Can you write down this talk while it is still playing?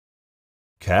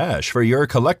Cash for your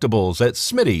collectibles at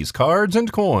Smitty's Cards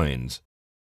and Coins.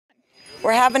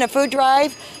 We're having a food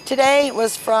drive today. It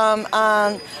was from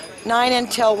 9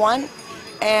 until 1.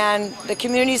 And the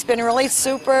community's been really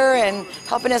super and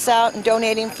helping us out and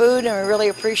donating food, and we really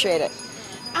appreciate it.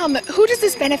 Who does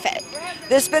this benefit?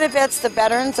 This benefits the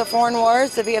veterans of foreign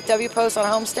wars, the VFW post on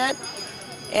Homestead,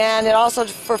 and it also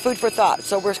for Food for Thought.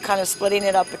 So we're kind of splitting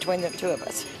it up between the two of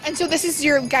us. And so this is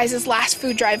your guys' last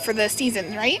food drive for the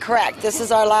season, right? Correct. This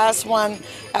is our last one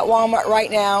at Walmart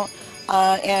right now,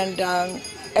 and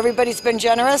everybody's been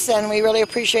generous, and we really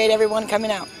appreciate everyone coming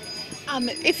out.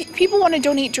 If people want to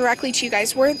donate directly to you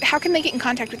guys, how can they get in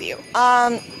contact with you?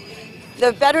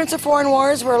 The Veterans of Foreign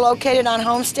Wars, we're located on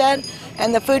Homestead,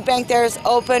 and the food bank there is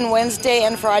open Wednesday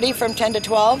and Friday from 10 to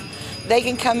 12. They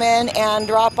can come in and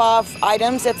drop off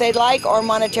items if they'd like, or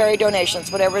monetary donations,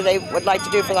 whatever they would like to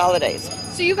do for the holidays.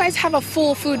 So you guys have a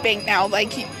full food bank now,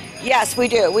 Yes, we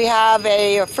do. We have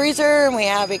a freezer, and we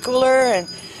have a cooler, and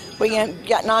we can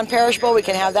get non-perishable. We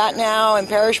can have that now, and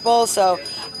perishable. So,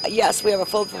 yes, we have a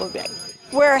full food bank.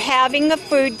 We're having a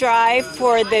food drive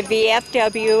for the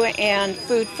VFW and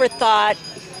Food for Thought.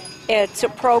 It's a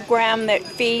program that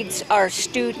feeds our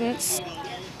students,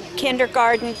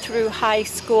 kindergarten through high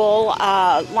school,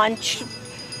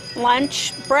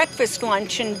 breakfast,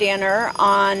 lunch, and dinner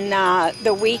on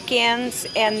the weekends,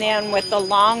 and then with the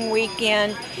long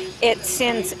weekend, it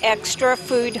sends extra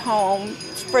food home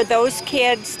for those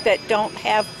kids that don't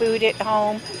have food at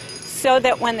home, so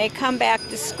that when they come back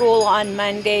to school on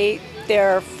Monday,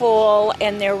 they're full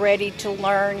and they're ready to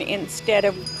learn instead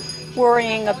of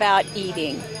worrying about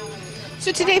eating.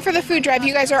 So today for the food drive,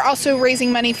 you guys are also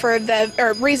raising money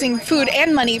raising food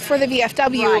and money for the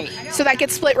VFW. Right. So that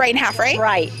gets split right in half, right?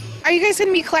 Right. Are you guys going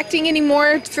to be collecting any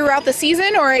more throughout the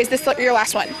season, or is this your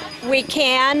last one? We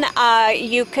can.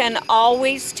 You can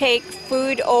always take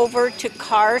food over to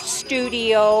Car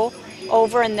Studio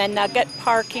over in the Nugget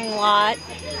parking lot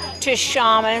to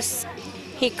Shamus.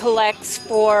 He collects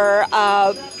for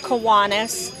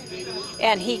Kiwanis,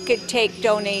 and he could take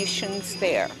donations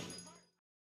there.